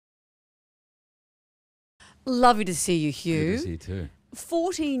Lovely to see you, Hugh. Good to see you too.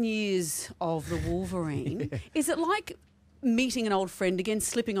 14 years of the Wolverine. Yeah. Is it like meeting an old friend again,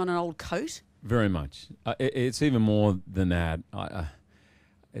 slipping on an old coat? Very much. It's even more than that.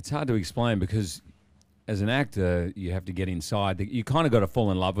 It's hard to explain because as an actor, you have to get inside. You kind of got to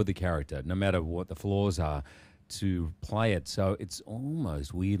fall in love with the character, no matter what the flaws are, to play it. So it's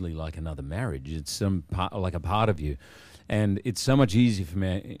almost weirdly like another marriage. It's like a part of you. And it's so much easier for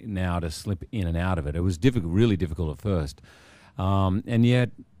me now to slip in and out of it. It was difficult, really difficult at first. And yet,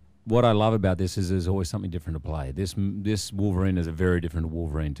 what I love about this is there's always something different to play. This Wolverine is a very different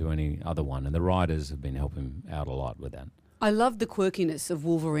Wolverine to any other one, and the writers have been helping out a lot with that. I love the quirkiness of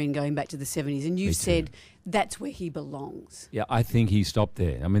Wolverine going back to the 70s, and you said that's where he belongs. Yeah, I think he stopped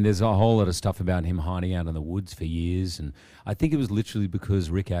there. I mean, there's a whole lot of stuff about him hiding out in the woods for years, and I think it was literally because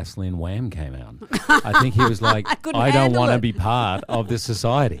Rick Astley and Wham came out. I think he was like, I don't want to be part of this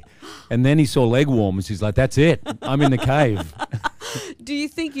society. And then he saw leg warmers. He's like, that's it. I'm in the cave. Do you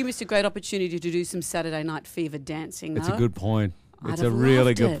think you missed a great opportunity to do some Saturday Night Fever dancing, It's a good point. It's I'd a have really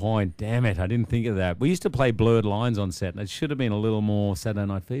loved good it. point. Damn it, I didn't think of that. We used to play blurred lines on set, and it should have been a little more Saturday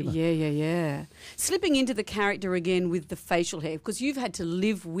Night Fever. Yeah. Slipping into the character again with the facial hair, because you've had to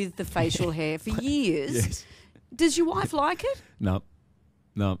live with the facial hair for years. Yes. Does your wife like it? No,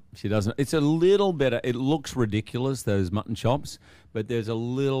 she doesn't. It's a little better. It looks ridiculous, those mutton chops, but there's a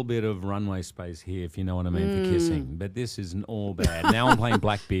little bit of runway space here, if you know what I mean, for kissing. But this isn't all bad. Now I'm playing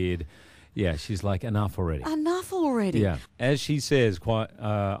Blackbeard. Yeah, she's like, enough already. Enough already. Yeah. As she says, quite,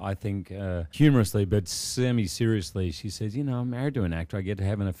 I think, humorously, but semi-seriously, she says, I'm married to an actor. I get to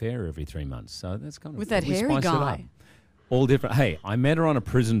have an affair every 3 months. So that's kind of... With that we hairy spice it guy. up. All different. Hey, I met her on a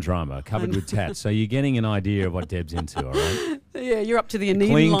prison drama covered with tats, so you're getting an idea of what Deb's into, all right? Yeah, you're up to the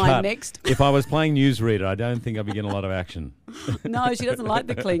Anita Clean line cut. next. If I was playing newsreader, I don't think I'd be getting a lot of action. No, she doesn't like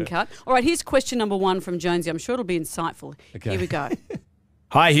the clean cut. All right, here's question number 1 from Jonesy. I'm sure it'll be insightful. Okay. Here we go.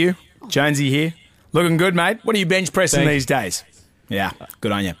 Hi, Hugh. Jonesy here. Looking good, mate. What are you bench pressing Thanks. these days? Yeah,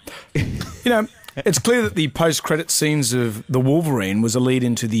 good on you. It's clear that the post-credit scenes of The Wolverine was a lead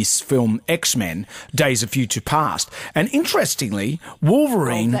into this film X-Men, Days of Future Past. And interestingly,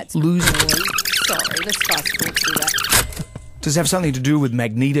 Wolverine That's loses... boring. Sorry, let's fast forward through that. Does it have something to do with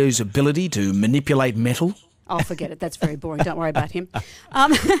Magneto's ability to manipulate metal? Oh, forget it. That's very boring. Don't worry about him.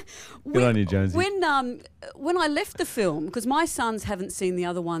 Good on you, Jonesy. When I left the film, because my sons haven't seen the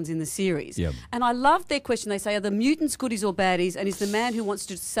other ones in the series, Yep. and I loved their question. They say, are the mutants goodies or baddies? And is the man who wants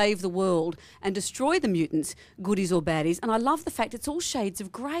to save the world and destroy the mutants goodies or baddies? And I love the fact it's all shades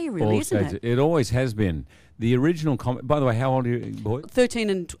of grey, really, All isn't shades. it? It always has been. The original comic... By the way, how old are you, boy? 13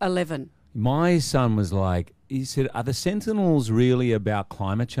 and 11. My son was like, he said, are the Sentinels really about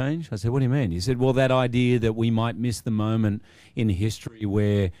climate change? I said, what do you mean? He said, well, that idea that we might miss the moment in history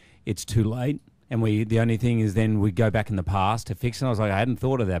where it's too late and the only thing is then we go back in the past to fix it. And I was like, I hadn't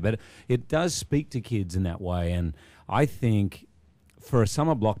thought of that. But it does speak to kids in that way. And I think for a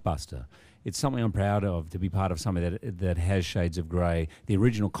summer blockbuster, it's something I'm proud of, to be part of something that has shades of grey. The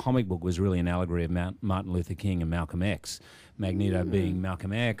original comic book was really an allegory of Martin Luther King and Malcolm X. Magneto being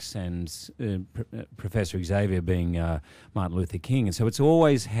Malcolm X and Professor Xavier being Martin Luther King. And so it's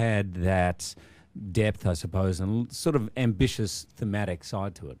always had that depth, I suppose, and sort of ambitious thematic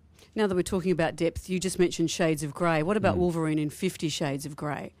side to it. Now that we're talking about depth, you just mentioned shades of grey. What about Wolverine in 50 Shades of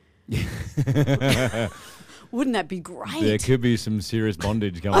Grey? Wouldn't that be great? There could be some serious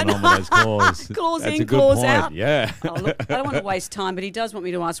bondage going on with those claws. Claws That's in, a good claws point. out. Yeah. Oh, look, I don't want to waste time, but he does want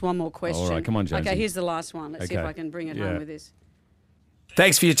me to ask one more question. All right, come on, Jonesy. Okay, here's the last one. Let's see if Okay. I can bring it Yeah. home with this.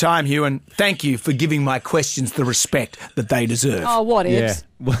 Thanks for your time, Hugh, and thank you for giving my questions the respect that they deserve. Oh, what ifs?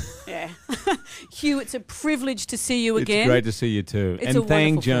 Yeah. Yeah. Hugh, it's a privilege to see you It's again. great to see you too. It's a and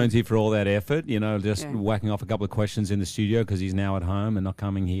thank wonderful film. Jonesy for all that effort, just Yeah. whacking off a couple of questions in the studio because he's now at home and not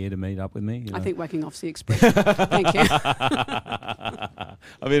coming here to meet up with me. I think whacking off's the expression. Thank you. I've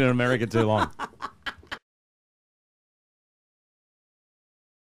been in America too long.